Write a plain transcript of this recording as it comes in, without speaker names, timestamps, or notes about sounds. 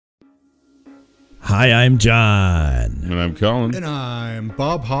Hi, I'm John. And I'm Colin. And I'm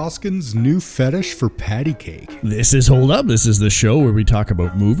Bob Hoskins' new fetish for patty cake. This is Hold Up. This is the show where we talk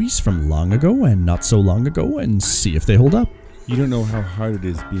about movies from long ago and not so long ago and see if they hold up. You don't know how hard it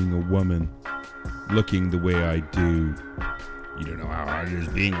is being a woman looking the way I do. You don't know how hard it is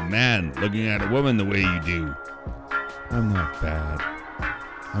being a man looking at a woman the way you do. I'm not bad.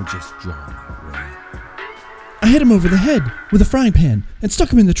 I'm just drawn that way. I hit him over the head with a frying pan and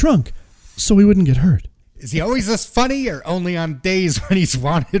stuck him in the trunk so he wouldn't get hurt. Is he always this funny or only on days when he's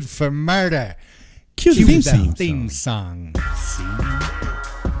wanted for murder? Cue the theme song.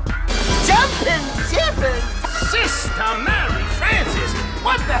 Jumpin', jippin', Sister Mary Frances,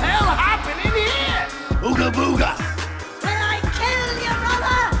 what the hell happened in here? Ooga booga. When I kill your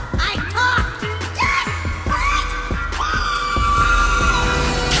brother, I talk.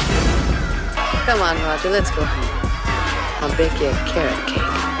 Come on, Roger, let's go home. I'll bake you a carrot cake.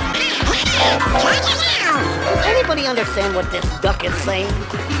 Does anybody understand what this duck is saying?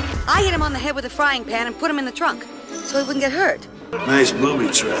 I hit him on the head with a frying pan and put him in the trunk so he wouldn't get hurt. Nice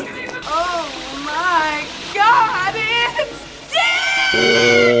booby trap. Oh my God, it's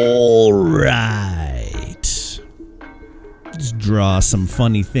dead! All right. Just draw some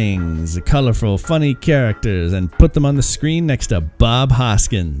funny things, colorful, funny characters, and put them on the screen next to Bob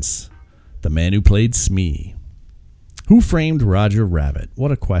Hoskins, the man who played Smee. Who Framed Roger Rabbit?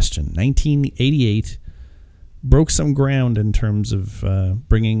 What a question. 1988 broke some ground in terms of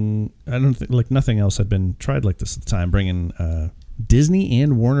bringing, I don't think, like nothing else had been tried like this at the time, bringing Disney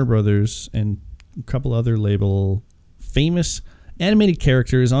and Warner Brothers and a couple other label famous animated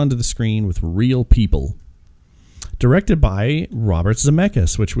characters onto the screen with real people. Directed by Robert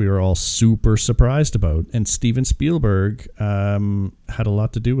Zemeckis, which we were all super surprised about. And Steven Spielberg had a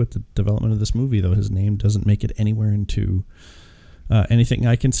lot to do with the development of this movie, though his name doesn't make it anywhere into anything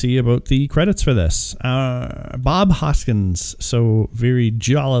I can see about the credits for this. Bob Hoskins, so very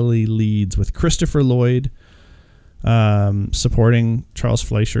jollily leads with Christopher Lloyd supporting Charles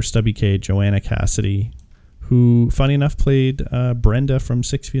Fleischer, Stubby Kaye, Joanna Cassidy, who, funny enough, played Brenda from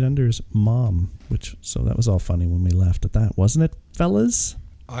 6 Feet Under's mom. So that was all funny when we laughed at that, wasn't it, fellas?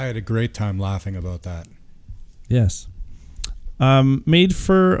 I had a great time laughing about that. Yes. Made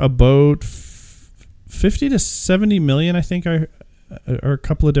for about 50 to 70 million, I think, are a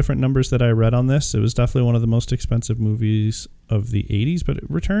couple of different numbers that I read on this. It was definitely one of the most expensive movies of the 80s, but it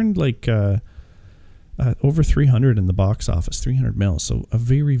returned like over 300 in the box office, 300 mil. So a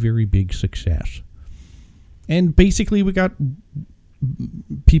very, very big success. And basically we got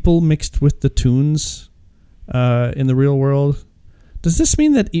people mixed with the toons in the real world. Does this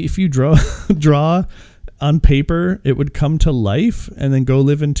mean that if you draw on paper, it would come to life and then go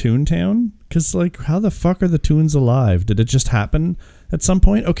live in Toontown? Because, like, how the fuck are the toons alive? Did it just happen at some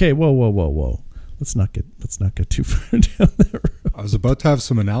point? Okay, whoa. Let's not get too far down that road. I was about to have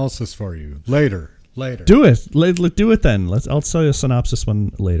some analysis for you later. Do it. Do it then. I'll tell you a synopsis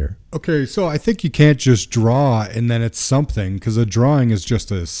one later. Okay, so I think you can't just draw and then it's something, because a drawing is just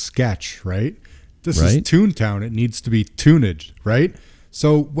a sketch, right? This is Toontown. It needs to be tunage, right?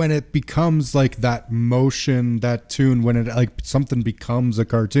 So when it becomes like that motion, that tune, when it like something becomes a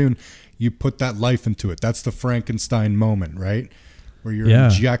cartoon, you put that life into it. That's the Frankenstein moment, right? Where you're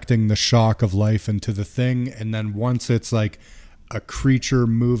injecting the shock of life into the thing, and then once it's like a creature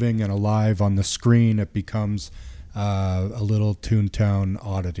moving and alive on the screen, it becomes a little Toontown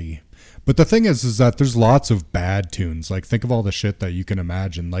oddity. But the thing is that there's lots of bad tunes. Like, think of all the shit that you can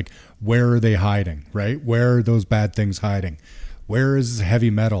imagine. Like, where are they hiding, right? Where are those bad things hiding? Where is heavy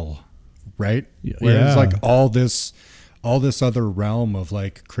metal, right? Where is like all this other realm of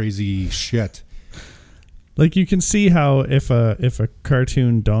like crazy shit? Like, you can see how if a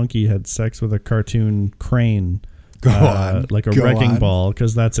cartoon donkey had sex with a cartoon crane, like a wrecking ball,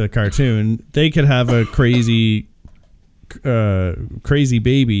 because that's a cartoon, they could have a crazy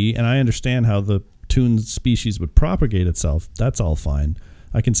baby, and I understand how the toon species would propagate itself. That's all fine.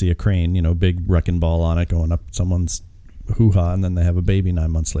 I can see a crane, big wrecking ball on it going up someone's hoo-ha, and then they have a baby 9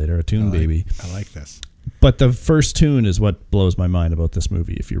 months later, a toon baby. I like this. But the first tune is what blows my mind about this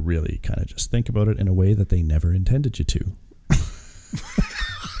movie, if you really kind of just think about it in a way that they never intended you to.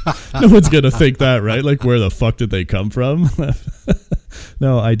 No one's going to think that, right? Like, where the fuck did they come from?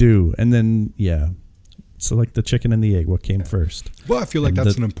 No, I do. And then, so like the chicken and the egg, what came first? Well, I feel like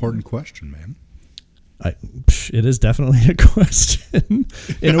that's an important question, man. It is definitely a question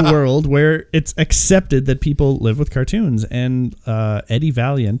in a world where it's accepted that people live with cartoons. And Eddie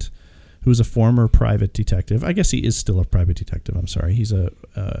Valiant, who's a former private detective. I guess he is still a private detective. I'm sorry. He's a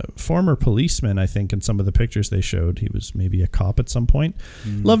former policeman, I think, in some of the pictures they showed. He was maybe a cop at some point.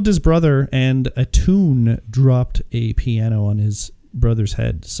 Loved his brother, and a tune dropped a piano on his brother's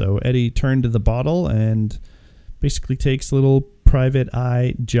head. So Eddie turned to the bottle and basically takes little private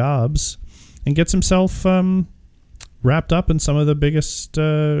eye jobs and gets himself wrapped up in some of the biggest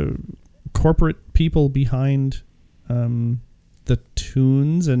corporate people behind the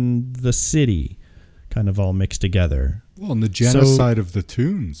tunes and the city, kind of all mixed together. Well, and the genocide of the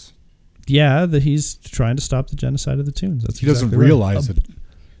tunes. Yeah, that he's trying to stop the genocide of the tunes. He doesn't realize it.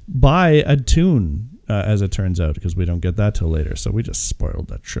 By a tune, as it turns out, because we don't get that till later. So we just spoiled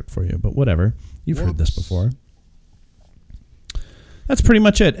that shit for you. But whatever. You've heard this before. That's pretty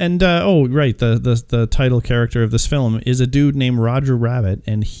much it. And right, the title character of this film is a dude named Roger Rabbit,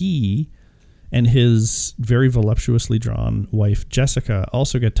 and he and his very voluptuously drawn wife Jessica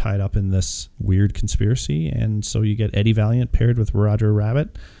also get tied up in this weird conspiracy. And so you get Eddie Valiant paired with Roger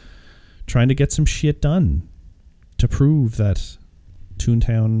Rabbit trying to get some shit done to prove that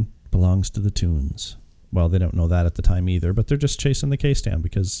Toontown belongs to the Tunes. Well, they don't know that at the time either, but they're just chasing the case down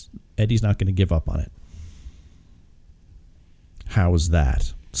because Eddie's not going to give up on it. How's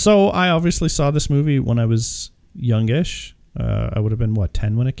that? So I obviously saw this movie when I was youngish. I would have been,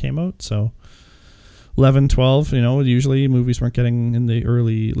 10 when it came out? So 11, 12, usually movies weren't getting in the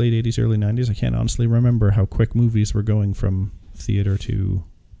late 80s, early 90s. I can't honestly remember how quick movies were going from theater to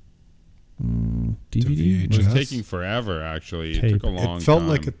DVD. It was taking forever, actually. Tape. It took a long time. It felt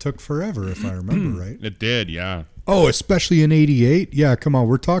like it took forever, if I remember right. It did, yeah. Oh, especially in '88. Yeah, come on.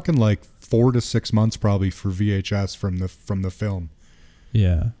 We're talking like 4 to 6 months probably for VHS from the film.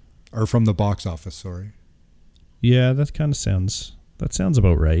 Yeah. Or from the box office, sorry. Yeah, that sounds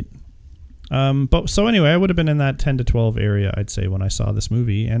about right. But so anyway, I would have been in that 10 to 12 area, I'd say, when I saw this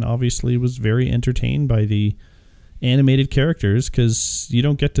movie, and obviously was very entertained by the animated characters, because you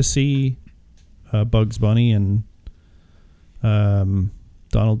don't get to see Bugs Bunny and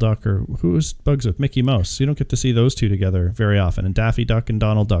Donald Duck, or who's Bugs with Mickey Mouse. You don't get to see those two together very often. And Daffy Duck and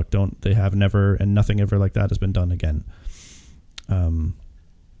Donald Duck have never, and nothing ever like that has been done again.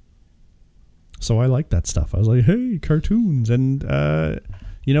 So I like that stuff. I was like, hey, cartoons. And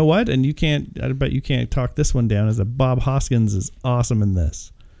you know what? And I bet you can't talk this one down, is that Bob Hoskins is awesome in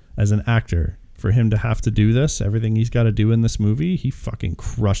this as an actor. For him to have to do this, everything he's got to do in this movie, he fucking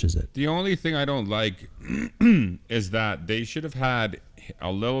crushes it. The only thing I don't like is that they should have had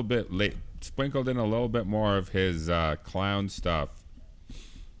a little bit sprinkled in a little bit more of his clown stuff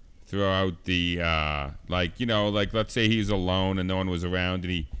throughout the let's say he's alone and no one was around,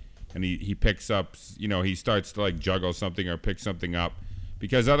 and he picks up, he starts to like juggle something or pick something up,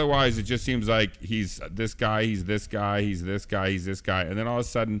 because otherwise it just seems like he's this guy, he's this guy, he's this guy, he's this guy, and then all of a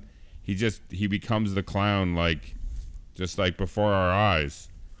sudden he becomes the clown, just like before our eyes.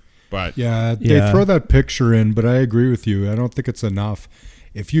 But yeah, they throw that picture in, but I agree with you. I don't think it's enough.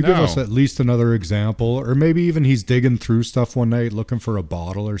 If you give us at least another example, or maybe even he's digging through stuff one night looking for a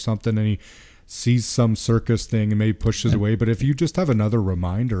bottle or something, and he sees some circus thing and maybe pushes away. But if you just have another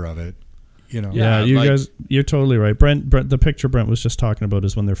reminder of it, Yeah, guys, you're totally right. Brent, the picture Brent was just talking about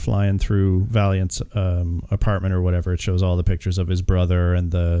is when they're flying through Valiant's apartment or whatever. It shows all the pictures of his brother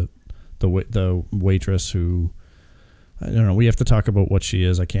and the waitress who, I don't know. We have to talk about what she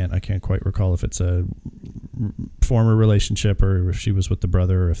is. I can't quite recall if it's a former relationship or if she was with the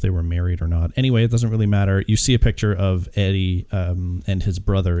brother or if they were married or not. Anyway, it doesn't really matter. You see a picture of Eddie and his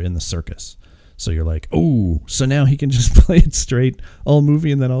brother in the circus. So you're like, oh, so now he can just play it straight all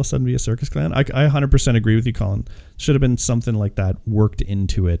movie and then all of a sudden be a circus clown. I 100% agree with you, Colin. Should have been something like that worked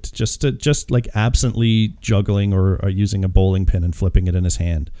into it. Just like absently juggling or using a bowling pin and flipping it in his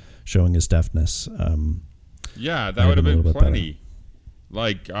hand, showing his deafness. Yeah, that would have been plenty.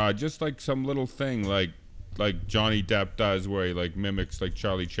 Just like some little thing like Johnny Depp does, where he like mimics like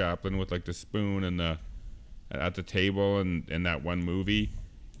Charlie Chaplin with like the spoon and at the table and in that one movie.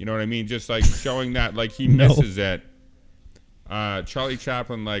 You know what I mean? Just like showing that like he misses it. Charlie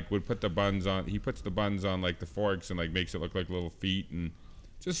Chaplin would put the buns on. He puts the buns on like the forks and like makes it look like little feet, and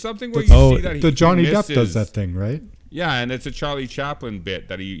just something where you see that the Johnny Depp does that thing, right? Yeah, and it's a Charlie Chaplin bit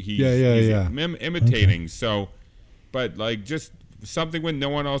that he's imitating. Okay. So, but like just something when no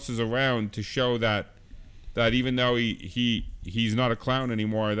one else is around to show that even though he's not a clown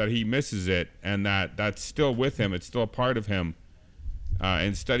anymore, that he misses it and that's still with him. It's still a part of him.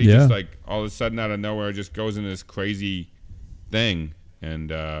 Instead, he just like all of a sudden out of nowhere just goes into this crazy thing, and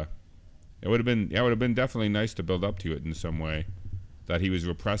it would have been definitely nice to build up to it in some way, that he was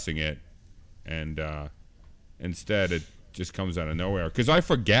repressing it, and instead just comes out of nowhere. Because I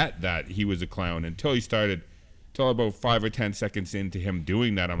forget that he was a clown until about 5 or 10 seconds into him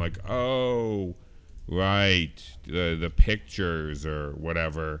doing that. I'm like, oh, right, the pictures or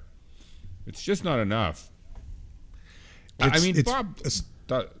whatever. It's just not enough. Bob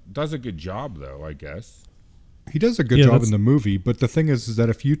does a good job, though, I guess. He does a good job in the movie, but the thing is that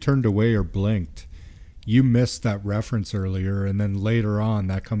if you turned away or blinked, you missed that reference earlier, and then later on,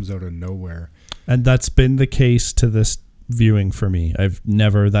 that comes out of nowhere. And that's been the case to this viewing for me. I've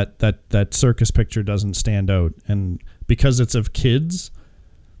never that circus picture doesn't stand out, and because it's of kids,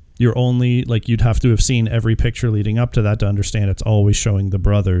 you're only like you'd have to have seen every picture leading up to that to understand it's always showing the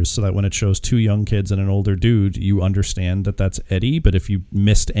brothers, so that when it shows two young kids and an older dude, you understand that that's Eddie. But if you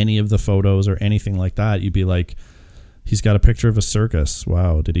missed any of the photos or anything like that, you'd be like, he's got a picture of a circus.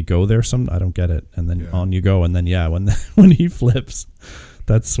 Wow, did he go there? I don't get it. And then on you go, and then when he flips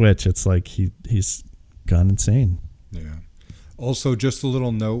that switch, it's like he's gone insane. Yeah. Also, just a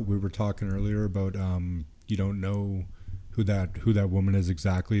little note, we were talking earlier about you don't know who that woman is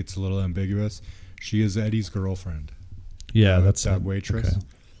exactly. It's a little ambiguous. She is Eddie's girlfriend. Yeah, that's that waitress. Okay.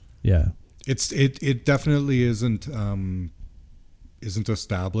 Yeah. It definitely isn't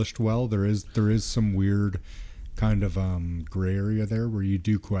established well. There is some weird kind of gray area there where you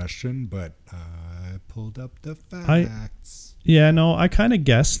do question, but I pulled up the facts. I kind of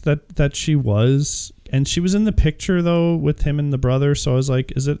guessed that she was, and she was in the picture though with him and the brother. So I was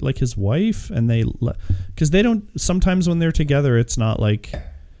like, is it like his wife? And because they don't, sometimes when they're together, it's not like,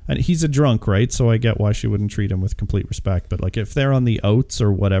 and he's a drunk, right? So I get why she wouldn't treat him with complete respect. But like if they're on the outs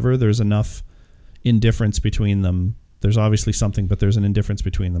or whatever, there's enough indifference between them. There's obviously something, but there's an indifference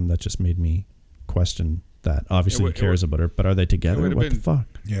between them that just made me question that. Obviously he cares about her, but are they together? What the fuck?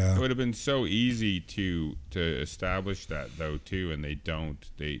 Yeah. It would have been so easy to establish that though too, and they don't.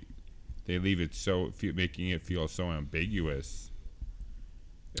 They leave it making it feel so ambiguous.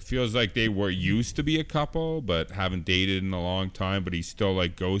 It feels like they were used to be a couple, but haven't dated in a long time. But he still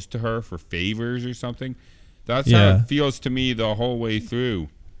like goes to her for favors or something. That's how it feels to me the whole way through.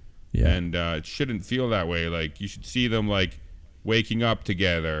 Yeah, and it shouldn't feel that way. Like you should see them like waking up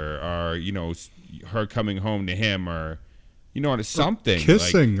together, or her coming home to him, or something,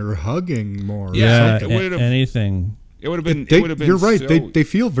 kissing or hugging more. Yeah, anything. It would have been. You're right. They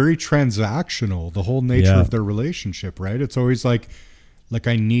feel very transactional. The whole nature of their relationship, right? It's always like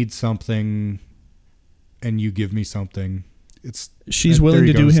I need something, and you give me something. She's willing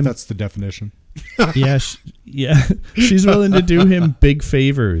to do him. That's the definition. She's willing to do him big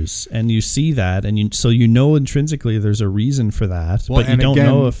favors, and you see that, and so intrinsically there's a reason for that, but you don't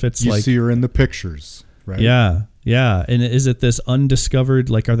know if it's you see her in the pictures, right? Yeah, and is it this undiscovered,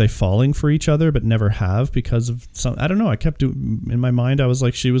 like, are they falling for each other but never have because of some? I don't know. I kept in my mind, I was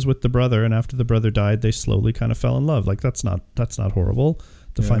like, she was with the brother, and after the brother died, they slowly kind of fell in love. Like that's not horrible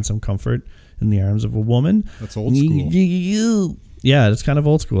to find some comfort in the arms of a woman. That's old school. Yeah, it's kind of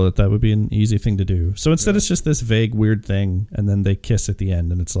old school that would be an easy thing to do. So instead it's just this vague, weird thing, and then they kiss at the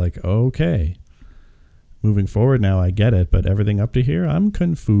end, and it's like, okay, moving forward now, I get it, but everything up to here, I'm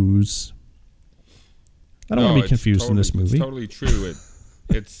confused. I don't want to be confused in this movie. It's totally true.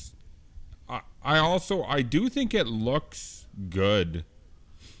 I do think it looks good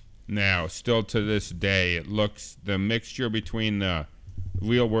now, still to this day. It looks, the mixture between the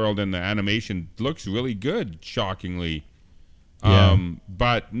real world and the animation looks really good, shockingly. Yeah.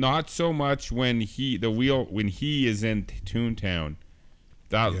 But not so much when he is in Toontown.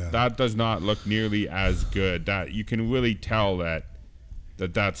 That does not look nearly as good. That you can really tell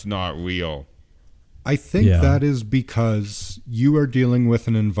that's not real. I think that is because you are dealing with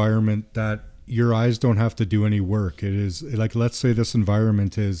an environment that your eyes don't have to do any work. It is like, let's say this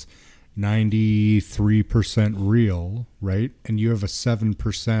environment is 93% real, right? And you have a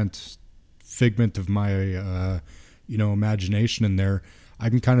 7% figment of my imagination in there. I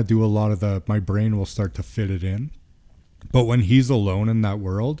can kind of do a lot of my brain will start to fit it in. But when he's alone in that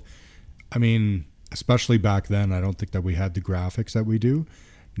world, I mean, especially back then, I don't think that we had the graphics that we do.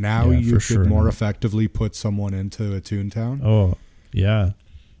 Now you could more effectively put someone into a Toontown. Oh, yeah.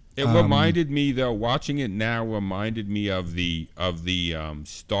 It reminded me, though, watching it now reminded me of the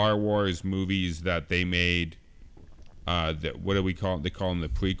Star Wars movies that they made. What do we call it? They call them the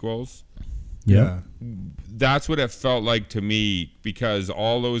prequels. Yeah. That's what it felt like to me, because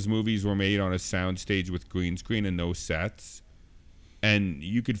all those movies were made on a soundstage with green screen and no sets. And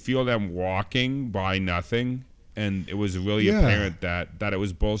you could feel them walking by nothing. And it was really apparent that it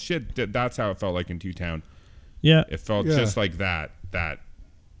was bullshit. That's how it felt like in Toontown. Yeah. It felt just like that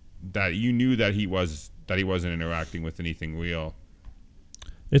you knew that he wasn't interacting with anything real.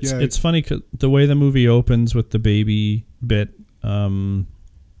 It's funny 'cause the way the movie opens with the baby bit.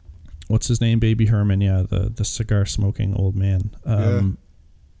 What's his name? Baby Herman. Yeah, the cigar smoking old man.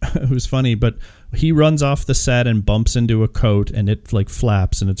 It was funny, but he runs off the set and bumps into a coat, and it like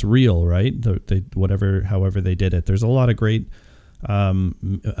flaps, and it's real, right? However they did it. There's a lot of great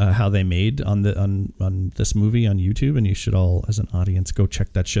how they made on this movie on YouTube, and you should all, as an audience, go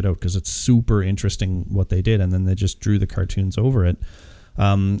check that shit out because it's super interesting what they did, and then they just drew the cartoons over it.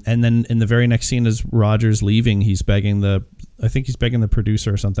 And then in the very next scene, as Roger's leaving, he's begging the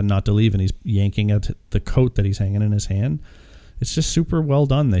producer or something not to leave, and he's yanking at the coat that he's hanging in his hand. It's just super well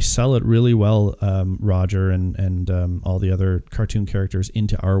done. They sell it really well, Roger and all the other cartoon characters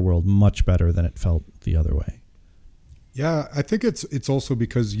into our world much better than it felt the other way. Yeah, I think it's also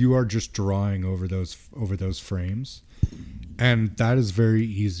because you are just drawing over those frames, and that is very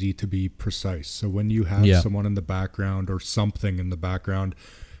easy to be precise. So when you have someone in the background or something in the background,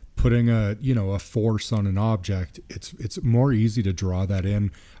 putting a force on an object, it's more easy to draw that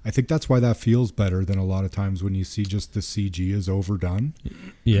in. I think that's why that feels better than a lot of times when you see just the CG is overdone.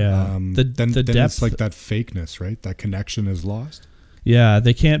 Yeah, then it's like that fakeness, right? That connection is lost. Yeah,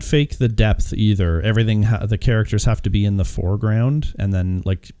 they can't fake the depth either. Everything, the characters have to be in the foreground, and then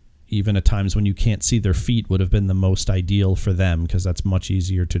like even at times when you can't see their feet would have been the most ideal for them because that's much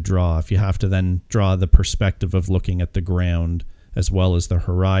easier to draw. If you have to then draw the perspective of looking at the ground as well as the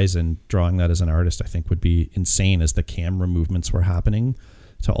horizon, drawing that as an artist I think would be insane as the camera movements were happening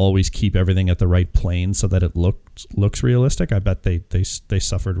to always keep everything at the right plane so that it looks realistic. I bet they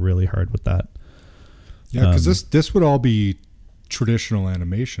suffered really hard with that. Yeah, because this would all be traditional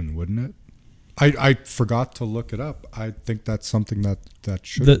animation, wouldn't it? I forgot to look it up. I think that's something that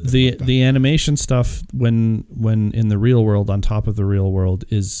should the animation stuff when in the real world on top of the real world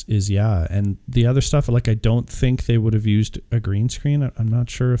is and the other stuff, like I don't think they would have used a green screen. I'm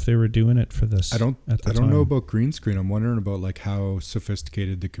not sure if they were doing it for this. I don't know about green screen. I'm wondering about like how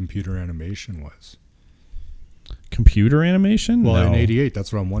sophisticated the computer animation was. Computer animation? Well, no. In '88,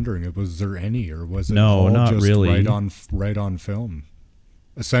 that's what I'm wondering. Was there any, or was it no, all not just really right on film?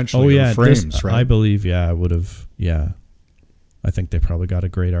 Essentially, frames, right? I believe, it would have. Yeah, I think they probably got a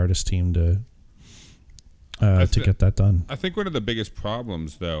great artist team to get that done. I think one of the biggest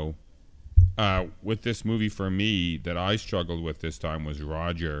problems, though, with this movie for me that I struggled with this time was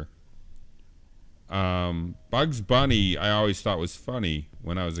Roger. Bugs Bunny, I always thought was funny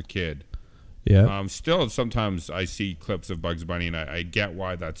when I was a kid. Yeah. Still, sometimes I see clips of Bugs Bunny and I get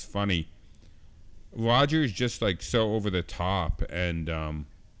why that's funny. Roger's just like so over the top, and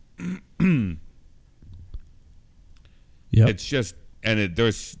it's just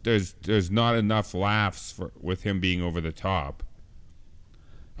there's not enough laughs with him being over the top.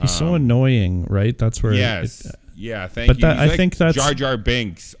 He's so annoying, right? That's where. Yes. Thank you. I think that's Jar Jar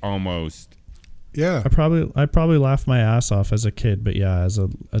Binks almost. Yeah. I probably laughed my ass off as a kid, but yeah, as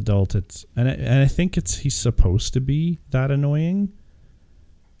an adult, I think he's supposed to be that annoying.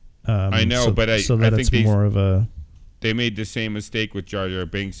 I know, but I think it's more of a. They made the same mistake with Jar Jar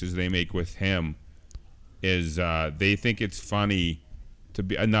Binks as they make with him. Is they think it's funny to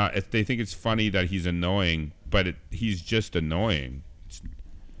be not if they think it's funny that he's annoying, but he's just annoying.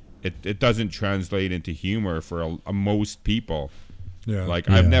 It doesn't translate into humor for most people. Yeah. Like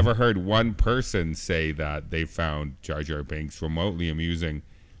I've never heard one person say that they found Jar Jar Binks remotely amusing.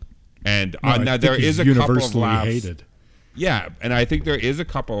 And now there is a couple of laughs. Hated. Yeah, and I think there is a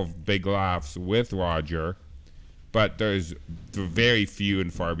couple of big laughs with Roger, but there's very few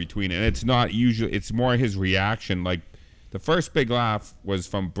and far between. And it's not usually, it's more his reaction. Like the first big laugh was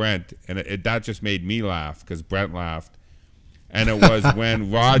from Brent, and that just made me laugh because Brent laughed. And it was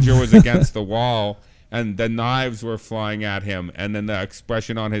when Roger was against the wall and the knives were flying at him, and then the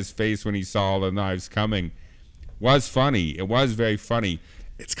expression on his face when he saw the knives coming was funny. It was very funny.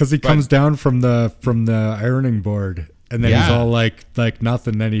 It's because he comes down from the ironing board. And then he's all like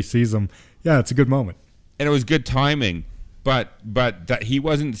nothing. Then he sees him. Yeah, it's a good moment. And it was good timing. But that he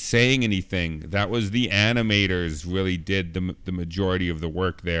wasn't saying anything. That was the animators really did the majority of the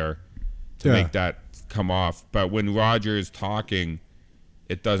work there to make that come off. But when Roger is talking,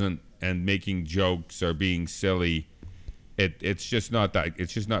 it doesn't, and making jokes or being silly, it's just not that.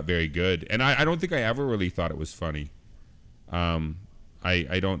 It's just not very good. And I don't think I ever really thought it was funny.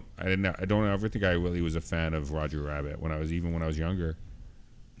 I don't ever think I really was a fan of Roger Rabbit when I was younger.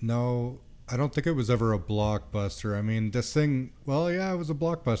 No, I don't think it was ever a blockbuster. I mean, this thing, well, yeah, it was a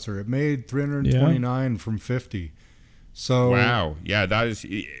blockbuster. It made 329 from 50. So wow, yeah, that is.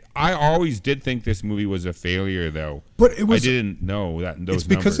 I always did think this movie was a failure, though. But it was. I didn't know that. It's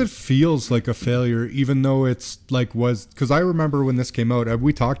because it feels like a failure, even though it's like was. Because I remember when this came out,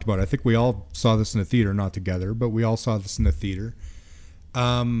 we talked about it. I think we all saw this in the theater, not together, but we all saw this in the theater.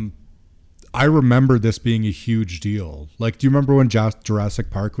 I remember this being a huge deal. Like, do you remember when Jurassic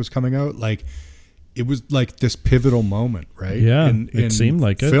Park was coming out? Like, it was like this pivotal moment, right? Yeah, it seemed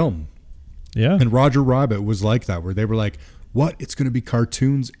like film. Yeah. And Roger Rabbit was like that, where they were like, what? It's going to be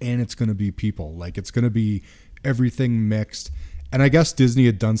cartoons and it's going to be people. Like, it's going to be everything mixed. And I guess Disney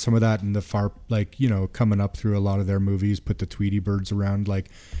had done some of that in the far, like, you know, coming up through a lot of their movies, put the Tweety birds around, like,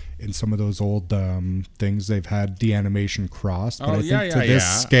 in some of those old things. They've had the animation crossed. But I think to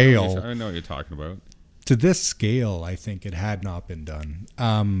this scale. I know what you're talking about. To this scale, I think it had not been done.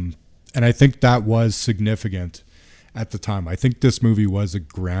 And I think that was significant at the time. I think this movie was a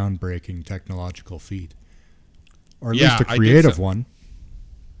groundbreaking technological feat, or at least a creative one.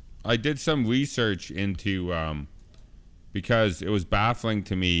 I did some research into because it was baffling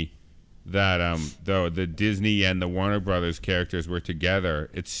to me that the Disney and the Warner Brothers characters were together.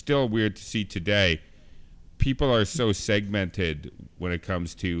 It's still weird to see today. People are so segmented when it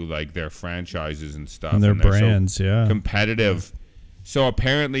comes to like their franchises and stuff, and their brands, so competitive. So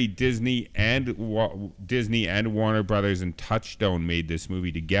apparently Disney and Warner Brothers and Touchstone made this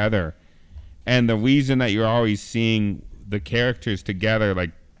movie together. And the reason that you're always seeing the characters together,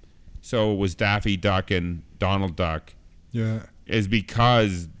 like, so it was Daffy Duck and Donald Duck, is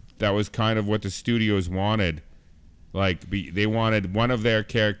because that was kind of what the studios wanted. Like, they wanted one of their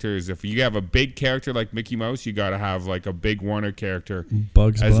characters. If you have a big character like Mickey Mouse, you got to have like a big Warner character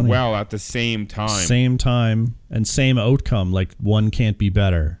Bugs as Bunny. well at the same time. Same time and same outcome. Like, one can't be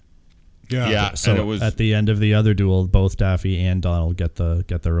better. Yeah. So and it was at the end of the other duel, both Daffy and Donald get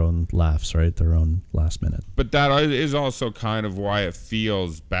their own laughs, right? Their own last minute. But that is also kind of why it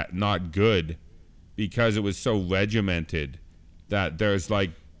feels not good, because it was so regimented that there's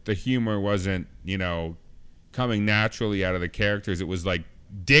like the humor wasn't, you know, coming naturally out of the characters. It was like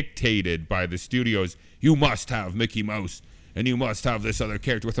dictated by the studios. You must have Mickey Mouse and you must have this other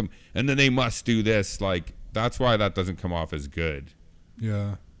character with him, and then they must do this. Like, that's why that doesn't come off as good.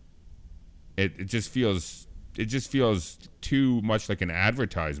 Yeah. It just feels too much like an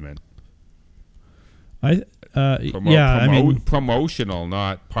advertisement. Promotional,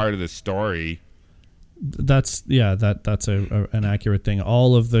 not part of the story. That's an accurate thing.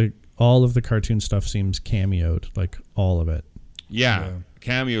 All of the cartoon stuff seems cameoed, like all of it. Yeah.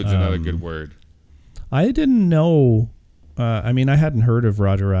 Cameo's another good word. I didn't know. I hadn't heard of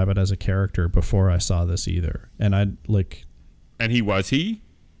Roger Rabbit as a character before I saw this either, and And he?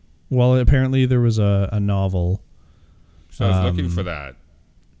 Well, apparently there was a novel. So I was looking for that.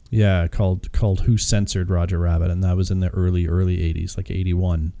 Yeah, called Who Censored Roger Rabbit, and that was in the early 80s, like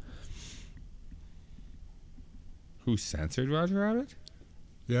 81. Who Censored Roger Rabbit?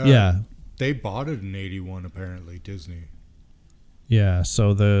 Yeah. They bought it in 81, apparently, Disney. Yeah,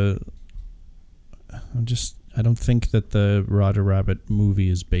 so I don't think that the Roger Rabbit movie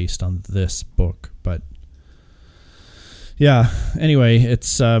is based on this book, but yeah, anyway,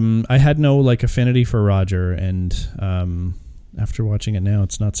 it's I had no like affinity for Roger, and after watching it now,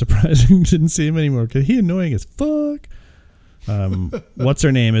 it's not surprising didn't see him anymore, because he annoying as fuck. What's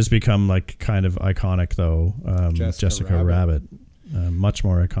her name has become like kind of iconic though. Jessica Rabbit. Much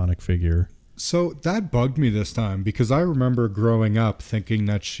more iconic figure. So that bugged me this time, because I remember growing up thinking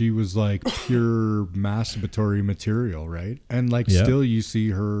that she was like pure masturbatory material, right? And like still you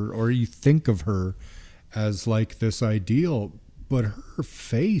see her, or you think of her as like this ideal, but her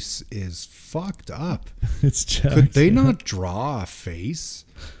face is fucked up. It's jacked. Could they not draw a face?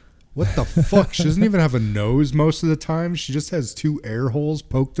 What the fuck? She doesn't even have a nose most of the time. She just has two air holes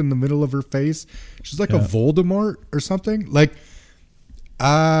poked in the middle of her face. She's like a Voldemort or something. Like,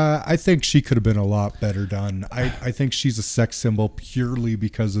 I think she could have been a lot better done. I think she's a sex symbol purely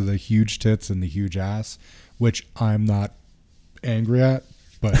because of the huge tits and the huge ass, which I'm not angry at,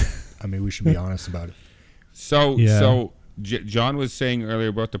 but I mean, we should be honest about it. So John was saying earlier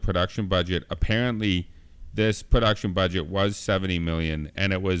about the production budget. Apparently, this production budget was $70 million,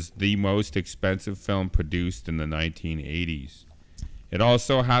 and it was the most expensive film produced in the 1980s. It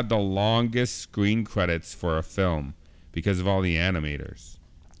also had the longest screen credits for a film because of all the animators.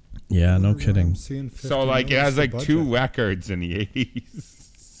 Yeah, no kidding. So, like, it has like 2 records in the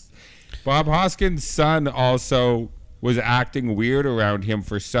 80s. Bob Hoskins' son also was acting weird around him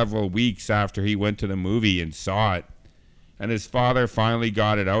for several weeks after he went to the movie and saw it. And his father finally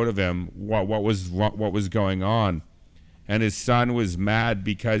got it out of him what was going on. And his son was mad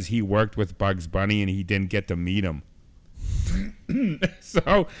because he worked with Bugs Bunny and he didn't get to meet him.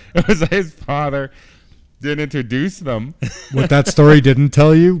 So it was his father didn't introduce them. What that story didn't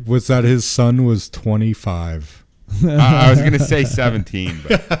tell you was that his son was 25. I was going to say 17,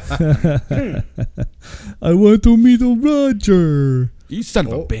 but I want to meet a Roger. you son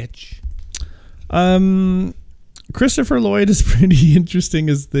of a bitch. Christopher Lloyd is pretty interesting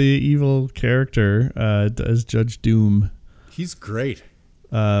as the evil character, as Judge Doom. He's great.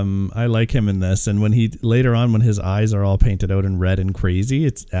 I like him in this, and when he later on, when his eyes are all painted out in red and crazy,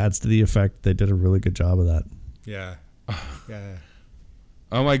 it adds to the effect. They did a really good job of that. Yeah. Yeah.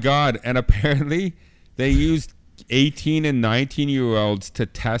 Oh my God. And apparently they used 18 and 19-year-olds to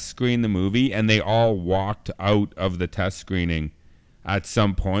test screen the movie, and they all walked out of the test screening at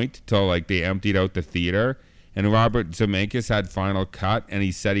some point till like they emptied out the theater. And Robert Zemeckis had final cut, and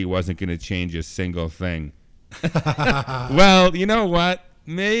he said he wasn't going to change a single thing. Well, you know what?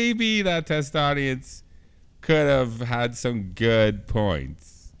 Maybe that test audience could have had some good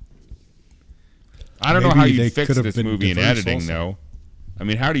points. I don't know how you fix this movie in editing, though. I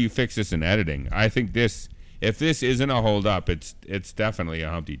mean, how do you fix this in editing? I think this, if this isn't a hold up, it's definitely a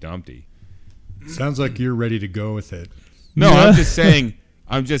Humpty Dumpty. Sounds like you're ready to go with it. No, yeah.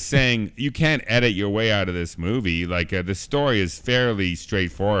 I'm just saying you can't edit your way out of this movie. Like the story is fairly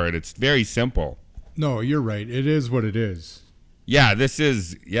straightforward. It's very simple. No, you're right. It is what it is. Yeah,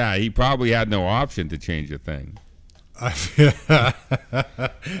 he probably had no option to change a thing. And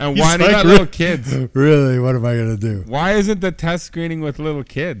why do you got little kids? Really, what am I going to do? Why isn't the test screening with little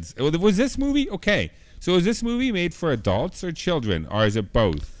kids? Was this movie, okay, so is this movie made for adults or children, or is it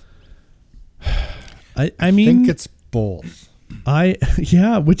both? I mean, think it's both.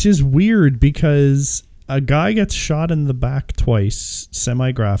 Which is weird because a guy gets shot in the back twice,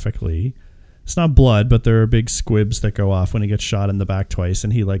 semi-graphically. It's not blood, but there are big squibs that go off when he gets shot in the back twice,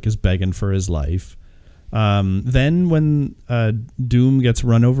 and he like is begging for his life. Then when Doom gets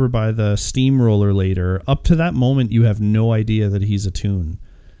run over by the steamroller later, up to that moment you have no idea that he's a toon.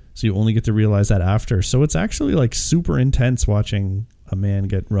 So you only get to realize that after. So it's actually like super intense watching a man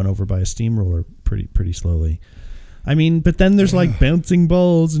get run over by a steamroller pretty slowly. I mean, but then there's like bouncing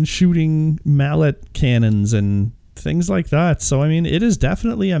balls and shooting mallet cannons and things like that. So I mean, it is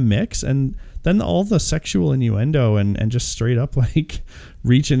definitely a mix, and then all the sexual innuendo and just straight up like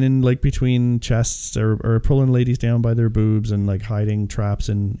reaching in like between chests or pulling ladies down by their boobs and like hiding traps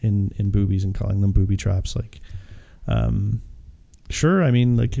in boobies and calling them booby traps. Like, sure, I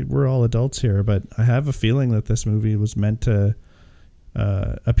mean, like we're all adults here, but I have a feeling that this movie was meant to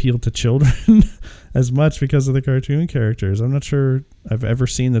appeal to children as much because of the cartoon characters. I'm not sure I've ever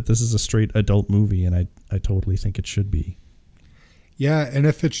seen that this is a straight adult movie, and I totally think it should be. Yeah, and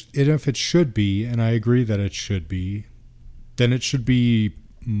if it should be, and I agree that it should be, then it should be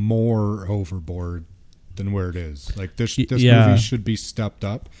more overboard than where it is. Like this movie should be stepped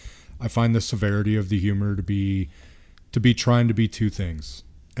up. I find the severity of the humor to be trying to be two things,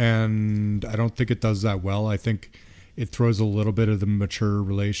 and I don't think it does that well. I think it throws a little bit of the mature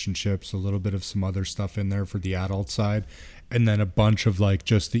relationships, a little bit of some other stuff in there for the adult side, and then a bunch of like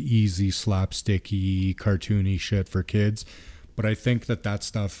just the easy slapsticky, cartoony shit for kids. But I think that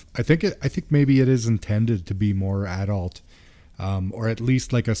stuff, I think maybe it is intended to be more adult, or at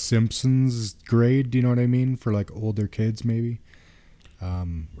least like a Simpsons grade. Do you know what I mean? For like older kids, maybe,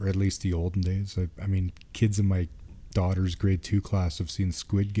 or at least the olden days. I mean, kids in my daughter's grade 2 class have seen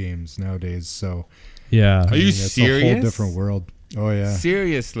Squid Games nowadays, so yeah. Are you serious? It's a whole different world. Oh yeah.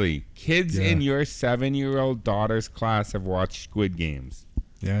 Seriously, kids in your 7-year-old daughter's class have watched Squid Games.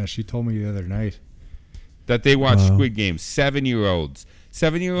 Yeah, she told me the other night that they watched Squid Games. 7-year-olds.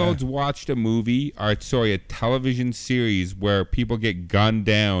 7-year-olds watched a movie, a television series where people get gunned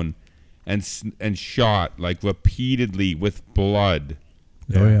down and shot like repeatedly with blood.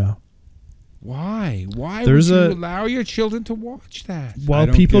 Oh yeah. Why? Why would you allow your children to watch that? While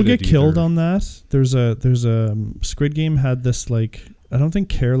people get killed on that, there's a Squid Game had this like, I don't think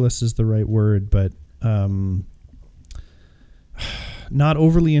careless is the right word, but not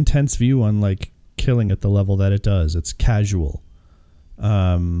overly intense view on like killing at the level that it does. It's casual.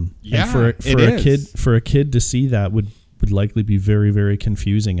 And for a kid to see that would likely be very, very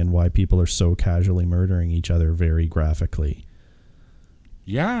confusing, and why people are so casually murdering each other very graphically.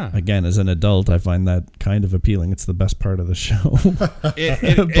 Yeah. Again, as an adult, I find that kind of appealing. It's the best part of the show. But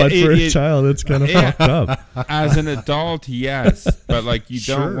for a child, it's kind of fucked up. As an adult, yes. But like you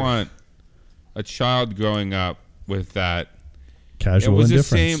don't want a child growing up with that. Casual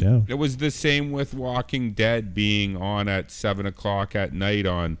indifference, It was the same with Walking Dead being on at 7:00 at night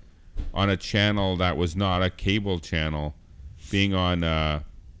on a channel that was not a cable channel, being on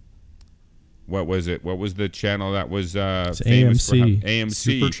what was it? What was the channel that was famous AMC. for AMC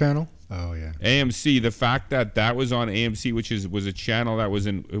Super Channel? Oh yeah. AMC. The fact that was on AMC, which was a channel that was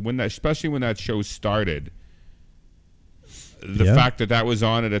in especially when that show started. The fact that was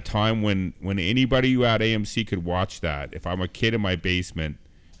on at a time when anybody who had AMC could watch that. If I'm a kid in my basement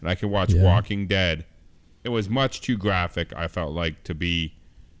and I could watch Walking Dead, it was much too graphic. I felt like to be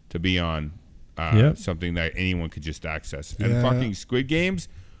on something that anyone could just access. And fucking Squid Games,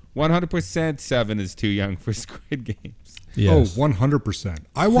 100% 7 is too young for Squid Games. Yes. Oh, 100%.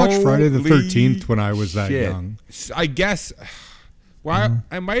 I watched Friday the 13th when I was that young. I guess. Well,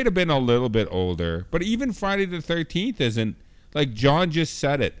 I might have been a little bit older, but even Friday the 13th isn't. Like John just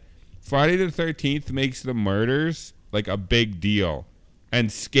said it. Friday the 13th makes the murders like a big deal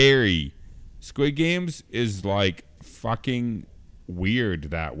and scary. Squid Games is like fucking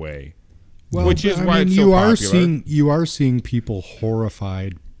weird that way. Well, which is why it's so popular. You are seeing people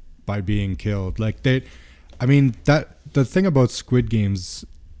horrified by being killed. Like the thing about Squid Games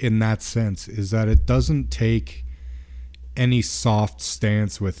in that sense is that it doesn't take any soft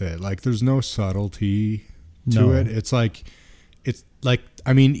stance with it. Like there's no subtlety to it. It's like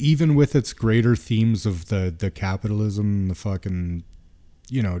even with its greater themes of the capitalism, the fucking,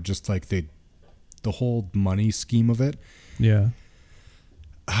 just like the whole money scheme of it. Yeah.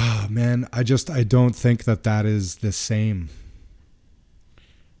 Ah, man, I don't think that is the same.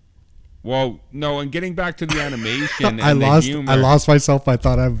 Well, no, and getting back to the animation and I lost myself. I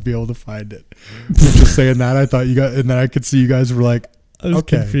thought I would be able to find it. Just saying that, I thought you got, and then I could see you guys were like, I was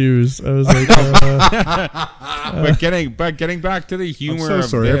confused. I was like, but getting back to the humor. I'm so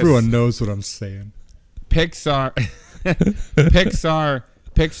sorry. Of this, everyone knows what I'm saying. Pixar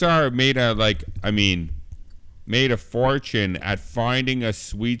made a fortune at finding a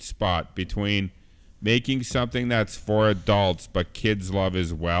sweet spot between making something that's for adults but kids love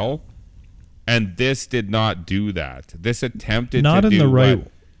as well. And this did not do that. This attempted not to in do the right.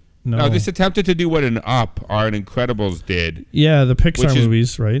 what, no, this attempted to do what an Up or an Incredibles did. Yeah, the Pixar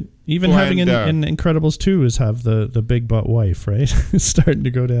movies, right? Even having in Incredibles 2 is have the big butt wife, right? It's starting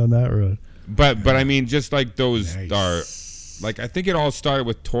to go down that road. But I mean, just like those are, like I think it all started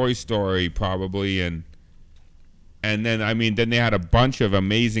with Toy Story probably, and then then they had a bunch of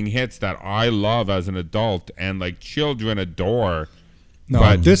amazing hits that I love as an adult and like children adore. No,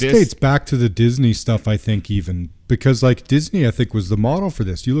 but this dates back to the Disney stuff, I think, even because like Disney, I think, was the model for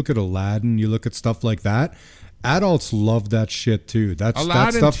this. You look at Aladdin, you look at stuff like that. Adults love that shit too. That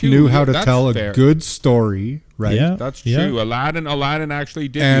stuff too, knew how to tell a good story, right? Yeah, that's true. Aladdin actually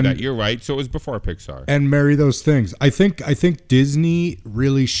did do that. You're right. So it was before Pixar. And marry those things. I think Disney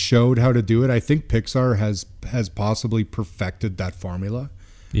really showed how to do it. I think Pixar has possibly perfected that formula.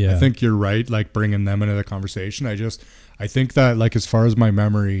 Yeah, I think you're right. Like bringing them into the conversation. I think that, like, as far as my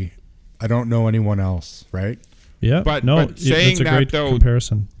memory, I don't know anyone else, right? Yeah, but saying that's a great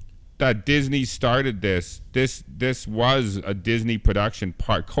comparison. That Disney started this was a Disney production,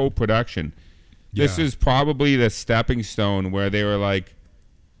 co-production. This is probably the stepping stone where they were like,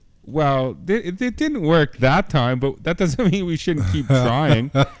 well, it didn't work that time, but that doesn't mean we shouldn't keep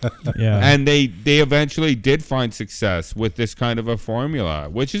trying. Yeah, and they eventually did find success with this kind of a formula,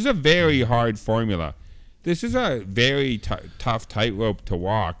 which is a very hard formula. This is a very tough tightrope to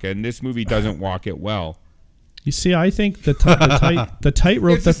walk, and this movie doesn't walk it well. You see, I think the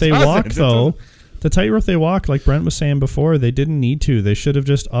tightrope that they walk, though, the tightrope they walk, like Brent was saying before, they didn't need to. They should have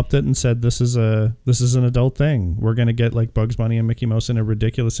just upped it and said, this is an adult thing. We're going to get like Bugs Bunny and Mickey Mouse in a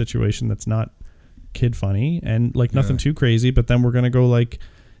ridiculous situation that's not kid funny and like nothing too crazy, but then we're going to go like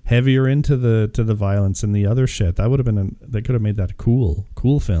heavier into the violence and the other shit. That would have been they could have made that a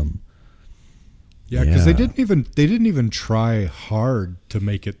cool film. Yeah, because they didn't even try hard to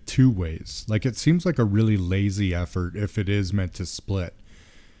make it two ways. Like it seems like a really lazy effort if it is meant to split.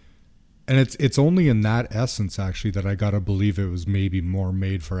 And it's only in that essence actually that I gotta believe it was maybe more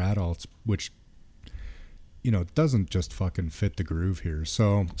made for adults, which doesn't just fucking fit the groove here.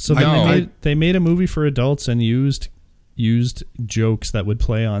 So they made a movie for adults and used jokes that would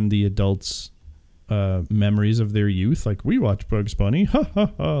play on the adults' memories of their youth. Like we watched Bugs Bunny, ha ha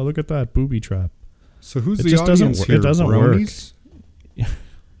ha! Look at that booby trap. So who's the audience here? It doesn't Bronies? work.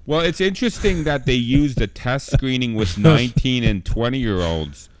 Well, it's interesting that they used a test screening with 19 and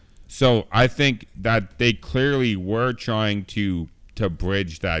 20-year-olds. So I think that they clearly were trying to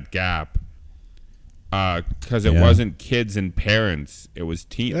bridge that gap because it wasn't kids and parents. It was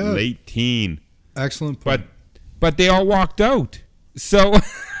late teen. Excellent point. But they all walked out. So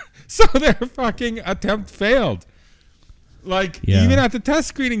their fucking attempt failed. Even at the test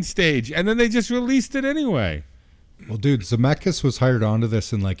screening stage, and then they just released it anyway. Well, dude, Zemeckis was hired onto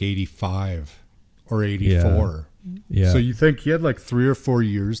this in like 85. or 84. Yeah. So you think he had like 3 or 4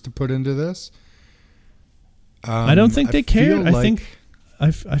 years to put into this? I don't think they cared. feel I think I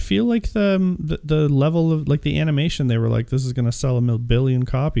feel like the level of like the animation, they were like, this is going to sell a billion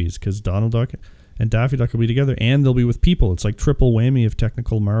copies because Donald Duck and Daffy Duck will be together and they'll be with people. It's like triple whammy of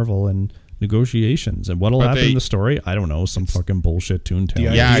technical marvel and negotiations. And what'll happen in the story, I don't know, some fucking bullshit Toontown.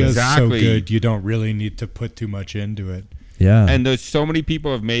 The idea is so good, you don't really need to put too much into it. Yeah. And there's so many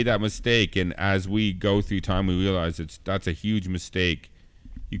people have made that mistake, and as we go through time, we realize that's a huge mistake.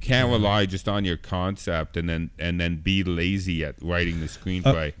 You can't rely just on your concept and then be lazy at writing the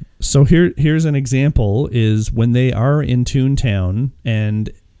screenplay. So here's an example: is when they are in Toontown,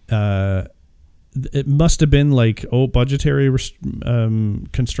 and it must have been like budgetary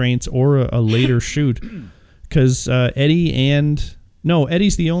constraints or a later shoot, because Eddie's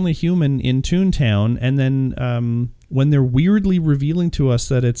the only human in Toontown, and then when they're weirdly revealing to us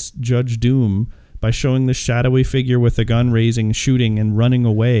that it's Judge Doom by showing the shadowy figure with a gun raising, shooting, and running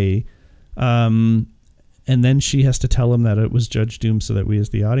away, and then she has to tell him that it was Judge Doom so that we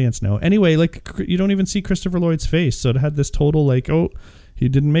as the audience know. Anyway, like, you don't even see Christopher Lloyd's face, so it had this total like, he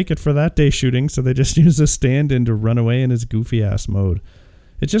didn't make it for that day shooting, so they just used a stand-in to run away in his goofy ass mode.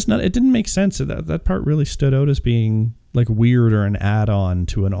 It didn't make sense. That part really stood out as being like weird or an add-on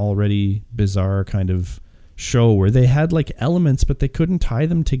to an already bizarre kind of show where they had like elements, but they couldn't tie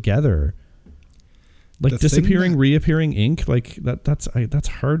them together. Like disappearing, reappearing ink, like that's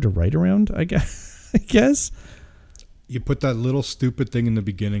hard to write around, I guess. You put that little stupid thing in the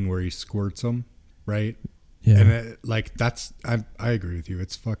beginning where he squirts them, right? Yeah. And I agree with you.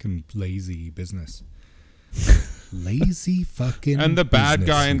 It's fucking lazy business. Lazy fucking and the bad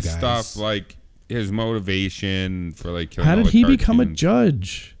business, guy and guys. stuff, like his motivation for like killing how all did the he become a cartoons.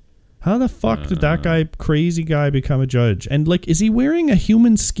 judge? How the fuck did that crazy guy become a judge? And like, is he wearing a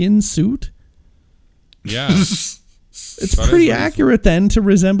human skin suit? Yeah. It's pretty accurate then to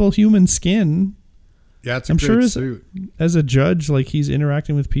resemble human skin. Yeah, it's a great suit. As a judge, like, he's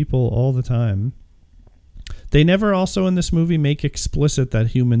interacting with people all the time. They never also in this movie make explicit that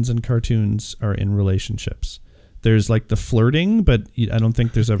humans and cartoons are in relationships. There's like the flirting, but I don't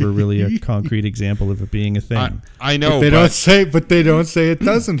think there's ever really a concrete example of it being a thing. I know, but they don't say it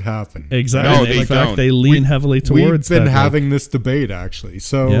doesn't happen. Exactly. No, they in fact, don't. they lean heavily towards that. We've been having this debate actually.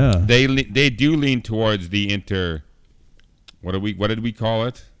 So yeah. They do lean towards the what did we call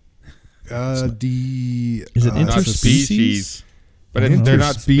it? Is it not species? But they're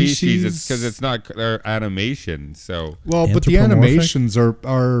not species. It's Interspecies? because it's not their animation. So but the animations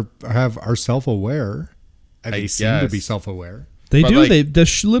are self-aware. And they seem to guess. be self-aware. They But do. like-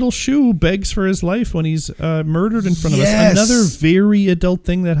 The little shoe begs for his life when he's murdered in front of us. Yes. Another very adult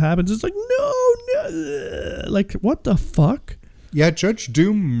thing that happens. It's like, no. Like, what the fuck? Yeah, Judge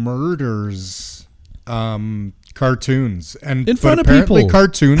Doom murders cartoons, and In front of apparently people.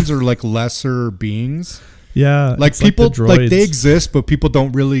 cartoons are like lesser beings. Yeah. Like it's people, the like they droids. exist, but people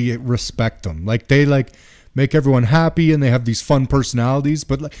don't really respect them. Like they make everyone happy, and they have these fun personalities.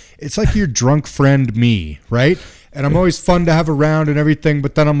 But like, it's like your drunk friend me, right? And I'm always fun to have around and everything.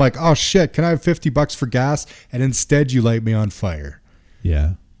 But then I'm like, oh shit, can I have $50 for gas? And instead, you light me on fire.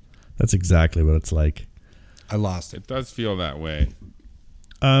 Yeah. That's exactly what it's like. I lost it. it does feel that way.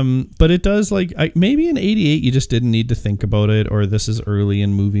 But it does, like, maybe in 88 you just didn't need to think about it, or this is early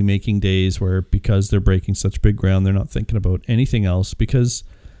in movie making days where because they're breaking such big ground, they're not thinking about anything else. Because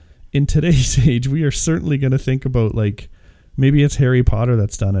in today's age, we are certainly going to think about, like, maybe it's Harry Potter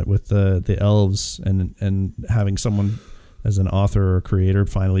that's done it with the elves and having someone as an author or creator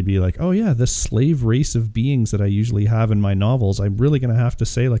finally be like, oh yeah, this slave race of beings that I usually have in my novels, I'm really going to have to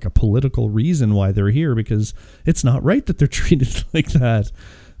say like a political reason why they're here, because it's not right that they're treated like that.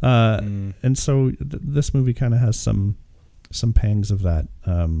 And so this movie kind of has some pangs of that.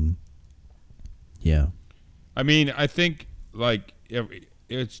 Yeah. I mean, I think like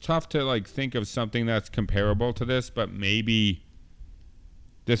it's tough to like think of something that's comparable to this, but maybe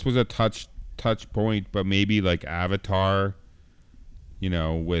this was a touch point, but maybe like Avatar,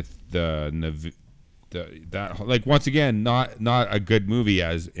 with that like, once again, not a good movie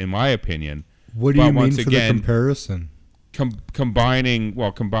as in my opinion. What do you mean for the comparison? Combining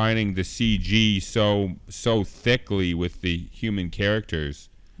the CG so thickly with the human characters.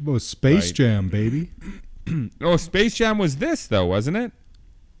 Well, Space Right. Jam, baby. Oh, Space Jam was this though, wasn't it?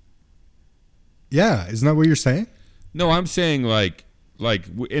 Yeah, isn't that what you're saying? No, I'm saying like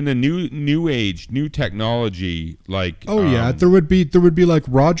in the new age, new technology, like Yeah, there would be like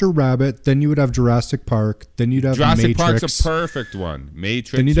Roger Rabbit, then you would have Jurassic Park, then you'd have Jurassic Matrix. Park's a perfect one.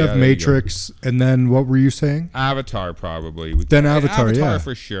 Matrix. Then you'd have there you go. Matrix, and then what were you saying? Avatar probably. Then Avatar, yeah.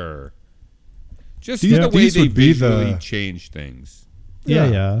 for sure. Just Do you the think way these they would be visually the- change things.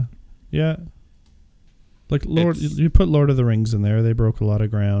 Yeah. Like you put Lord of the Rings in there. They broke a lot of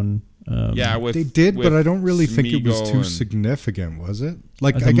ground. With They did, but I don't really think it was Smeagol too and- significant, was it?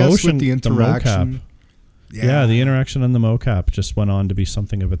 Like, The I guess motion- with the the interaction. mocap. Yeah, the interaction on the mocap just went on to be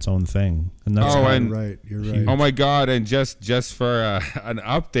something of its own thing, and that's Oh, how- and- You're right. Oh my God! And just for an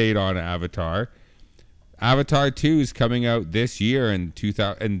update on Avatar, Avatar 2 is coming out this year in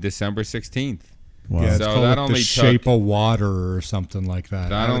December 16th. wow. Yeah, it's So called that like only The took- Shape of Water or something like that.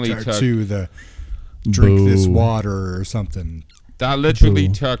 That only Avatar took- 2, the Drink This Boo. Water or something. That literally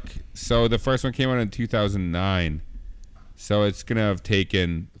Boo. took. So the first one came out in 2009. So it's gonna have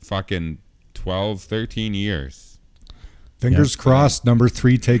taken fucking 12, 13 years. Fingers crossed, number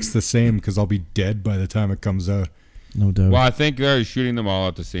 3 takes the same because I'll be dead by the time it comes out. no doubt. Well, I think they're shooting them all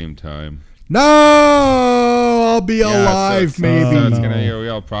at the same time. No, I'll be Yeah, alive, so maybe. it's no. gonna be a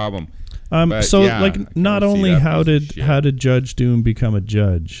real problem. But So yeah, I like, can not see only that how piece of did shit. how did Judge Doom become a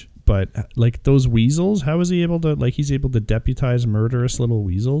judge, but like those weasels, how is he able to he's able to deputize murderous little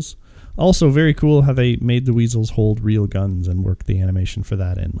weasels? Also, very cool how they made the weasels hold real guns and worked the animation for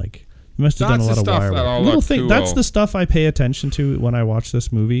that in. Like, you must have done a That's lot the of stuff wire that all work. Little looked thing. That's cool. the stuff I pay attention to when I watch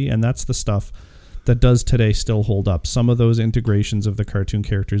this movie, and that's the stuff that does today still hold up. Some of those integrations of the cartoon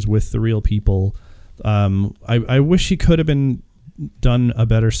characters with the real people. I wish he could have been done a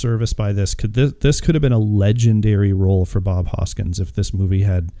better service by this. This could have been a legendary role for Bob Hoskins if this movie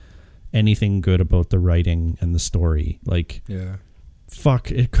had anything good about the writing and the story. Like, Yeah.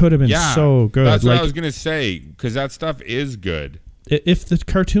 fuck, it could have been so good. That's what like, I was gonna say, because that stuff is good. if the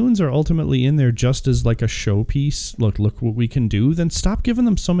cartoons are ultimately in there just as like a showpiece, look what we can do, then stop giving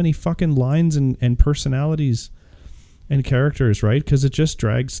them so many fucking lines and personalities and characters, right? Because it just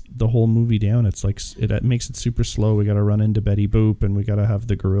drags the whole movie down. It's like it makes it super slow. We got to run into Betty Boop, and we got to have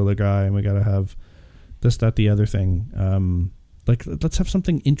the gorilla guy, and we got to have this, that, the other thing. Like, let's have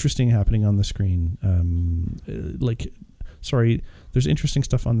something interesting happening on the screen. There's interesting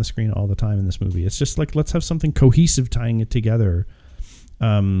stuff on the screen all the time in this movie. It's just like, let's have something cohesive tying it together.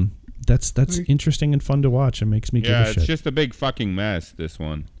 That's interesting and fun to watch. It makes me give a shit. It's just a big fucking mess, this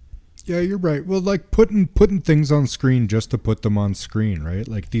one. Yeah, you're right. Well, like putting things on screen just to put them on screen, right?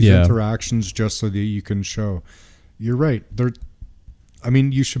 Like these Yeah. interactions just so that you can show. You're right.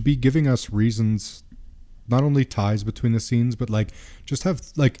 You should be giving us reasons, not only ties between the scenes, but like just have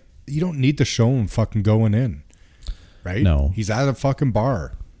like you don't need to show him fucking going in, right? No. He's at a fucking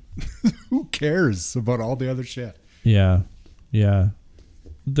bar. Who cares about all the other shit? Yeah.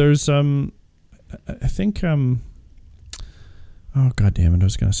 There's I think oh god damn it, I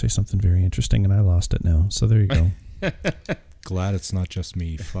was gonna say something very interesting and I lost it now. So there you go. Glad it's not just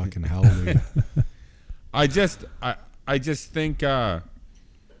me. Fucking hallelujah. I just think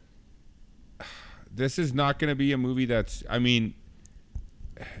this is not going to be a movie that's. I mean,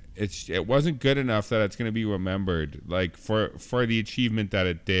 it wasn't good enough that it's going to be remembered, like for the achievement that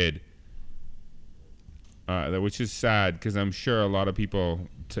it did. Which is sad because I'm sure a lot of people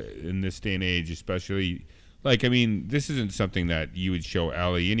in this day and age, especially, like, I mean, this isn't something that you would show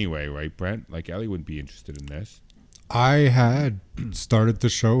Ellie anyway, right, Brent? Like, Ellie wouldn't be interested in this. I had started to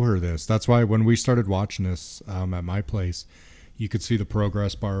show her this. That's why when we started watching this at my place, you could see the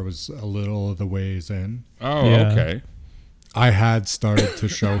progress bar was a little of the ways in. Oh, Yeah. okay. I had started to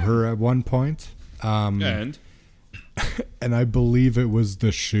show her at one point. And And I believe it was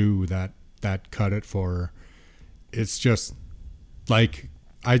the shoe that cut it for her. It's just like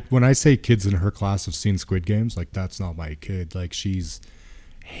when I say kids in her class have seen Squid Games, like that's not my kid. Like she's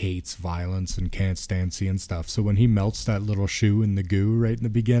hates violence and can't stand seeing stuff. So when he melts that little shoe in the goo right in the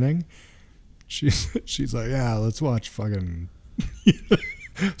beginning, she's like, yeah, let's watch fucking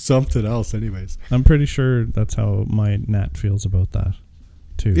something else anyways. I'm pretty sure that's how my Nat feels about that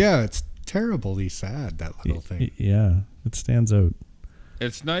too. Yeah, it's terribly sad, that little thing. Yeah, it stands out.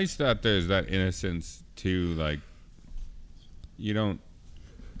 it's nice that there's that innocence too. Like, you don't.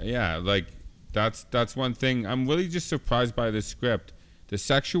 Yeah, like that's one thing. I'm really just surprised by the script, the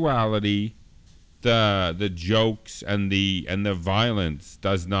sexuality, the jokes, and the violence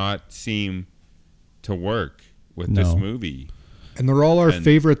does not seem to work with this No. movie. And they're all our And-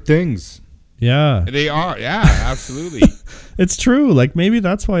 favorite things. Yeah, They are, yeah, absolutely. it's true. Like maybe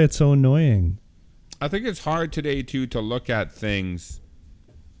that's why it's so annoying. I think it's hard today too to look at things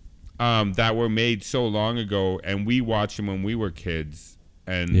that were made so long ago, and we watched them when we were kids,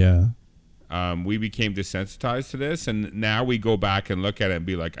 and Yeah. we became desensitized to this, and now we go back and look at it and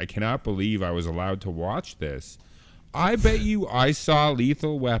be like, I cannot believe I was allowed to watch this. I bet you I saw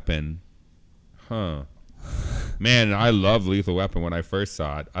Lethal Weapon. Huh. Man, I love Lethal Weapon when I first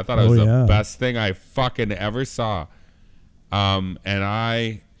saw it. I thought it was the best thing I fucking ever saw. And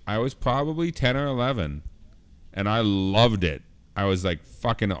I was probably 10 or 11, and I loved it. I was like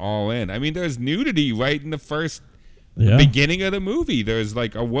fucking all in. I mean, there's nudity right in the beginning of the movie. There's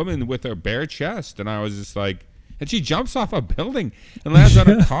like a woman with her bare chest, and I was just like, and she jumps off a building and lands on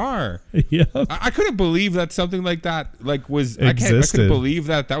a car. Yeah, I couldn't believe that something like that was. I couldn't believe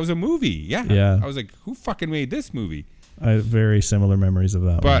that was a movie. Yeah. I was like, who fucking made this movie? I have very similar memories of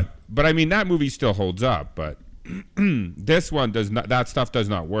that one. But I mean, that movie still holds up. But this one does not. That stuff does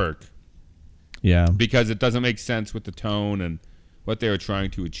not work. Yeah, because it doesn't make sense with the tone and what they were trying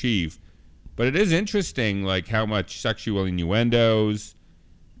to achieve. But it is interesting, like how much sexual innuendos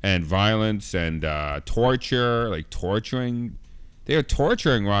and violence and torture, like torturing. They were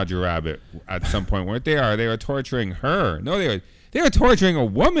torturing Roger Rabbit at some point, weren't they? Or they were torturing her. No, they were torturing a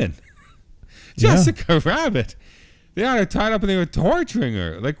woman. Jessica Rabbit. They had her tied up and they were torturing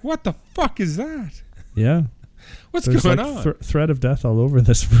her. Like, what the fuck is that? Yeah. What's going on? Threat of death all over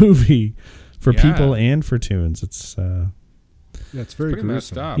this movie for people and for tunes. It's it's very gruesome.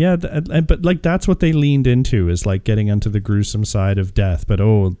 Messed up. Yeah, but like that's what they leaned into, is like getting onto the gruesome side of death. But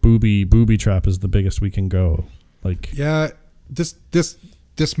booby trap is the biggest we can go. Like, yeah, this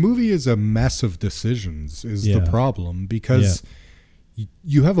movie is a mess of decisions. Is the problem, because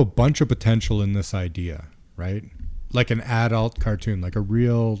you have a bunch of potential in this idea, right? Like an adult cartoon, like a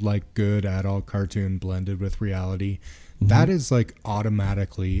real, like good adult cartoon blended with reality. Mm-hmm. That is like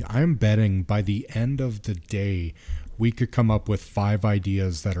automatically, I'm betting by the end of the day, we could come up with 5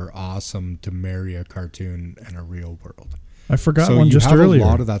 ideas that are awesome to marry a cartoon and a real world. I forgot one just earlier. So you have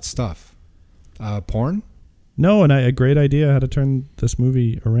a lot of that stuff. Porn? No, and a great idea how to turn this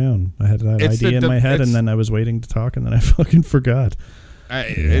movie around. I had that idea in my head, and then I was waiting to talk, and then I fucking forgot.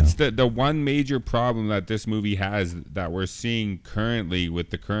 It's the one major problem that this movie has that we're seeing currently with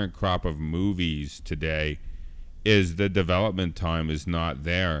the current crop of movies today is the development time is not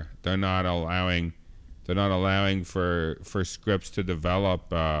there. They're not allowing for scripts to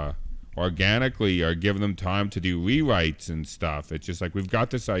develop organically or give them time to do rewrites and stuff. It's just like, we've got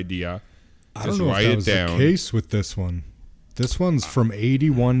this idea. I don't know if that was the case with this one. This one's from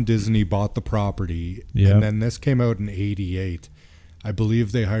 81. Disney bought the property, and then this came out in 88. I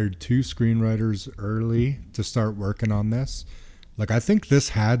believe they hired 2 screenwriters early to start working on this. Like, I think this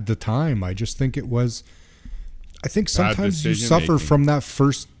had the time. I just think it was. I think sometimes you suffer from that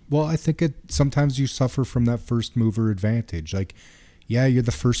first. Well, I think sometimes you suffer from that first mover advantage. Like, yeah, you're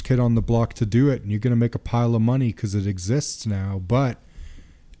the first kid on the block to do it, and you're going to make a pile of money because it exists now. But,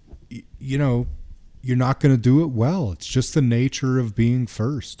 you know, you're not going to do it well. It's just the nature of being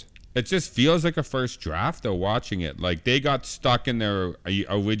first. It just feels like a first draft, though, watching it. Like, they got stuck in their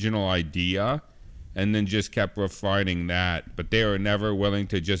original idea and then just kept refining that. But they were never willing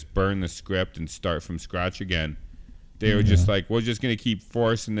to just burn the script and start from scratch again. They were just like, we're just going to keep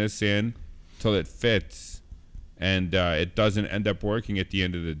forcing this in till it fits. And it doesn't end up working at the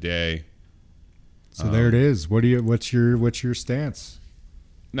end of the day. So there it is. What's your stance?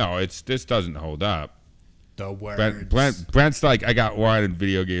 No, this doesn't hold up. The words. Brent's like, I got wine in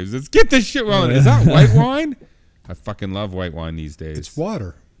video games. Let's get this shit rolling. Is that white wine? I fucking love white wine these days. It's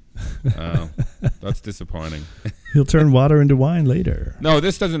water. Oh, that's disappointing. He'll turn water into wine later. No,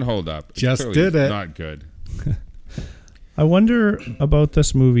 this doesn't hold up. Just did it. Not good. I wonder about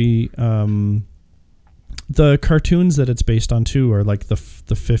this movie. The cartoons that it's based on too are like the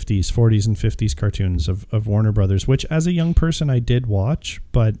 50s, 40s, and 50s cartoons of Warner Brothers, which as a young person I did watch,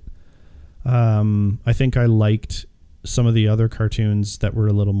 but I think I liked some of the other cartoons that were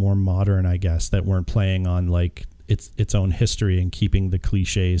a little more modern, I guess, that weren't playing on like its own history and keeping the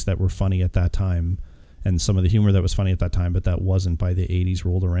cliches that were funny at that time and some of the humor that was funny at that time, but that wasn't by the 80s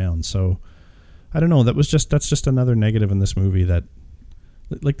rolled around. So I don't know. That's just another negative in this movie, that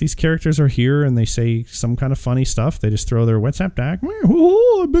like these characters are here and they say some kind of funny stuff. They just throw their "What's up, Doc?"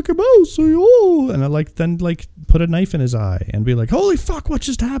 "Oh, Mickey Mouse," and I then put a knife in his eye and be like, "Holy fuck, what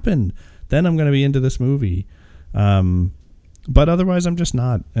just happened?" Then I'm going to be into this movie. But otherwise I'm just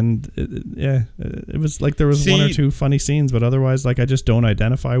not. And it was like there was 1 or 2 funny scenes, but otherwise like I just don't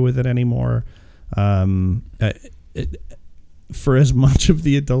identify with it anymore. For as much of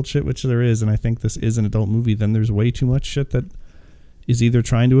the adult shit which there is, and I think this is an adult movie, then there's way too much shit that is either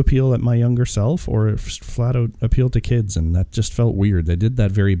trying to appeal at my younger self or flat out appeal to kids, and that just felt weird. They did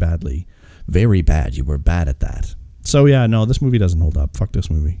that very badly. Very bad. You were bad at that. So yeah, no, this movie doesn't hold up. Fuck this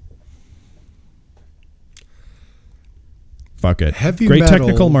movie. Fuck it. Heavy Great metal.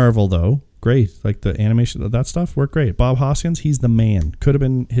 Technical marvel though. great. Like the animation, that stuff worked great. Bob Hoskins, he's the man. Could have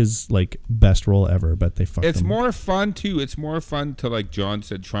been his like best role ever, but they fucked him. It's more fun too. It's more fun to, like John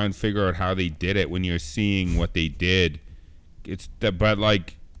said, try and figure out how they did it when you're seeing what they did. But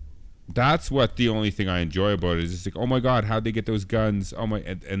like, that's what the only thing I enjoy about it is it's like, oh my god, how'd they get those guns? Oh my,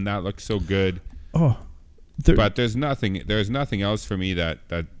 and that looks so good. Oh, but there's nothing else for me that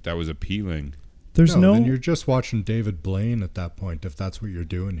was appealing. There's no. Then you're just watching David Blaine at that point, if that's what you're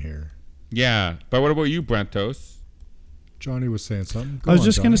doing here. Yeah, but what about you, Brentos? Johnny was saying something. I was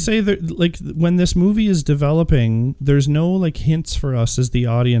just going to say that, like, when this movie is developing, there's no, like, hints for us as the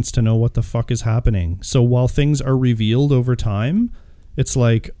audience to know what the fuck is happening. So while things are revealed over time, it's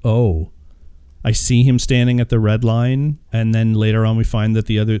like, oh, I see him standing at the red line, and then later on we find that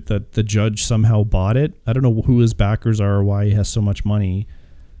the judge somehow bought it. I don't know who his backers are or why he has so much money.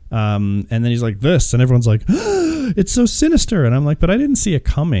 And then he's like this, and everyone's like, it's so sinister. And I'm like, but I didn't see it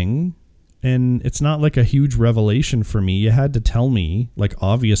coming. And it's not like a huge revelation for me. You had to tell me, like,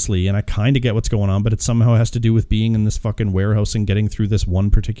 obviously, and I kind of get what's going on, but it somehow has to do with being in this fucking warehouse and getting through this one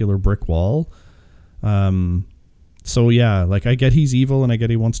particular brick wall. So yeah, like, I get he's evil and I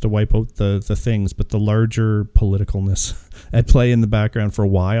get he wants to wipe out the things, but the larger politicalness at play in the background for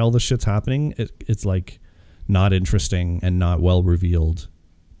why all this shit's happening, it's like not interesting and not well revealed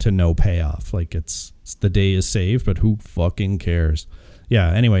to no payoff. Like, it's the day is saved, but who fucking cares? Yeah,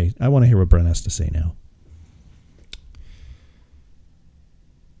 anyway, I want to hear what Brent has to say now.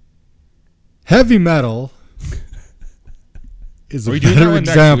 Heavy metal is a better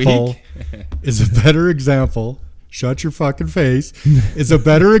example. Is a better example. Shut your fucking face. Is a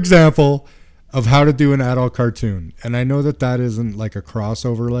better example of how to do an adult cartoon. And I know that isn't like a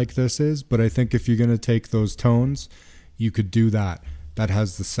crossover like this is, but I think if you're going to take those tones, you could do that. That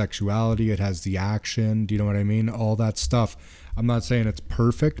has the sexuality, it has the action, do you know what I mean? All that stuff. I'm not saying it's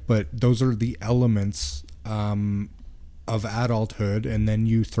perfect, but those are the elements of adulthood, and then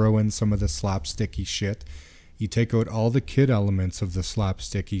you throw in some of the slapsticky shit. You take out all the kid elements of the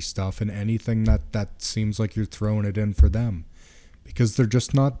slapsticky stuff and anything that seems like you're throwing it in for them, because they're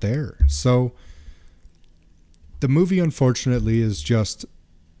just not there. So the movie, unfortunately, is just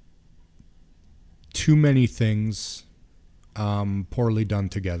too many things poorly done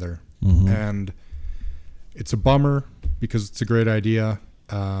together. Mm-hmm. And it's a bummer because it's a great idea.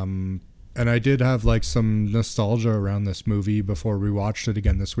 And I did have like some nostalgia around this movie before we watched it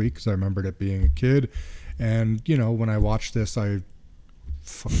again this week, because I remembered it being a kid. And, you know, when I watched this, I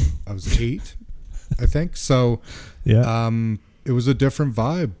was 8, I think. So yeah, it was a different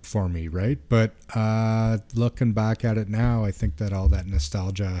vibe for me, right? But looking back at it now, I think that all that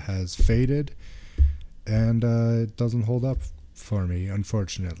nostalgia has faded, and it doesn't hold up for me,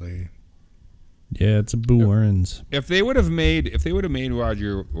 unfortunately. Yeah, it's a boo earns. If they would have made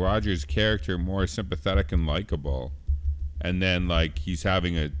Roger's character more sympathetic and likable, and then like he's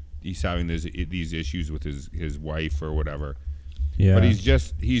having these issues with his wife or whatever. Yeah. But he's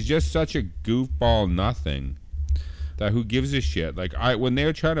just such a goofball nothing that who gives a shit. Like when they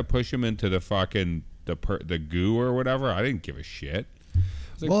were trying to push him into the fucking the goo or whatever, I didn't give a shit.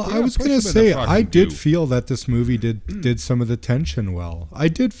 I was going to say, I did feel that this movie did some of the tension well. I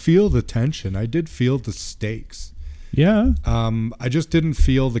did feel the tension. I did feel the stakes. Yeah. I just didn't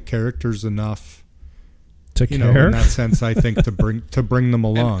feel the characters enough to care. In that sense, I think to bring them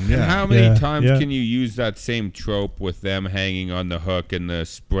along. And how many times can you use that same trope with them hanging on the hook and the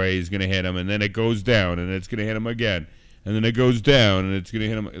spray is going to hit them, and then it goes down and it's going to hit them again, and then it goes down and it's going to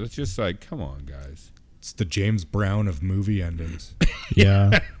hit them. It's just like, come on, guys. It's the James Brown of movie endings.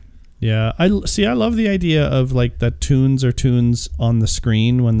 Yeah. Yeah. I love the idea of like that tunes are tunes on the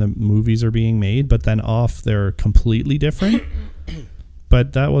screen when the movies are being made, but then off they're completely different.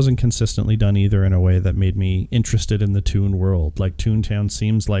 But that wasn't consistently done either in a way that made me interested in the Toon world. Like Toontown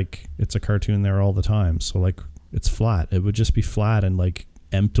seems like it's a cartoon there all the time. So like it's flat. It would just be flat and like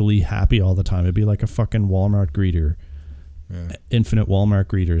emptily happy all the time. It'd be like a fucking Walmart greeter. Yeah. Infinite Walmart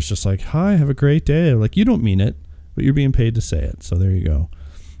greeters, just like, hi, have a great day. Like, you don't mean it, but you're being paid to say it. So there you go.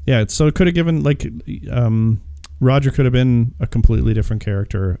 Yeah, so it could have given like Roger could have been a completely different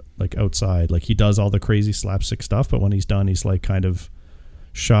character, like outside. Like he does all the crazy slapstick stuff, but when he's done, he's like kind of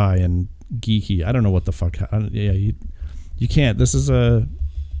shy and geeky. I don't know what the fuck. You can't. This is a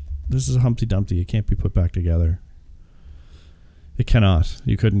Humpty Dumpty. It can't be put back together. It cannot.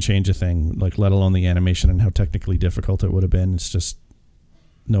 You couldn't change a thing, like let alone the animation and how technically difficult it would have been. It's just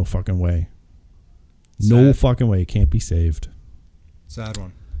no fucking way. No fucking way. It can't be saved. Sad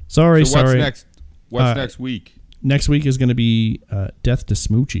one. Sorry. What's next? What's next week? Next week is going to be Death to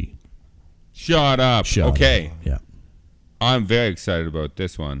Smoochie. Shut up. Okay. Yeah. I'm very excited about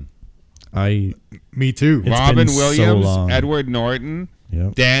this one. Me too. It's Robin been so Williams, long. Edward Norton,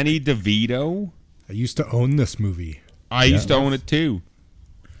 Yep. Danny DeVito. I used to own this movie. I used to own it too.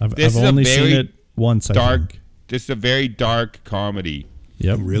 I've This is a only very seen it once. I Dark. think. This is a very dark comedy.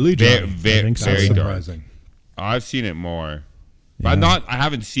 Yep. Really, Very, Johnny? very, think so. very That's dark. surprising. I've seen it more, Yeah. but I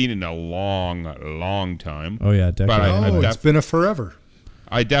haven't seen it in a long time. Oh yeah, decade. But I Oh, it's been a forever.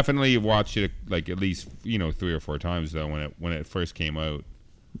 I definitely watched it like at least 3 or 4 times though when it first came out.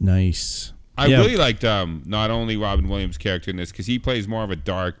 Nice. I Yeah. really liked not only Robin Williams' character in this because he plays more of a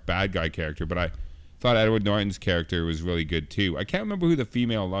dark bad guy character, but I thought Edward Norton's character was really good too. I can't remember who the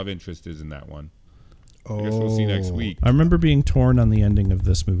female love interest is in that one. I guess we'll see next week. I remember being torn on the ending of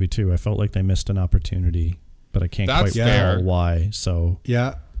this movie too. I felt like they missed an opportunity, but I can't That's quite fair. tell why. So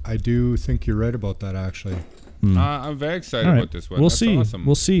Yeah, I do think you're right about that, actually. I'm very excited all right, about this one. we'll That's see. awesome.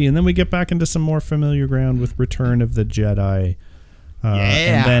 We'll see, and then we get back into some more familiar ground with Return of the Jedi.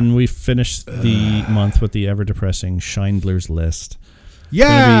 And then we finish the month with the ever depressing Schindler's List.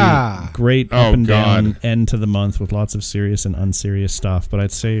 Yeah! Gonna be great Oh, up and down God. end to the month with lots of serious and unserious stuff. But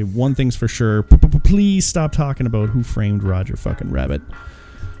I'd say one thing's for sure: please stop talking about Who Framed Roger fucking Rabbit.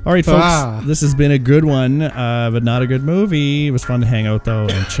 All right, folks, this has been a good one, but not a good movie. It was fun to hang out, though,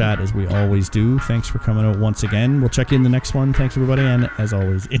 and chat as we always do. Thanks for coming out once again. We'll check you in the next one. Thanks, everybody, and as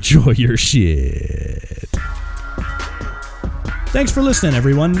always, enjoy your shit. Thanks for listening,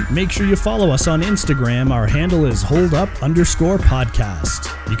 everyone. Make sure you follow us on Instagram. Our handle is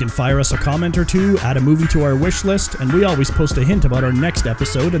holdup_podcast. You can fire us a comment or two, add a movie to our wish list, and we always post a hint about our next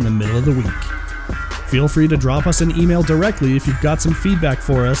episode in the middle of the week. Feel free to drop us an email directly if you've got some feedback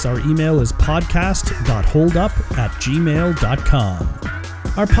for us. Our email is podcast.holdup@gmail.com.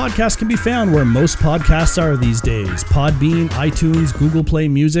 Our podcast can be found where most podcasts are these days: Podbean, iTunes, Google Play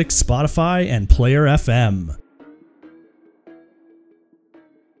Music, Spotify, and Player FM.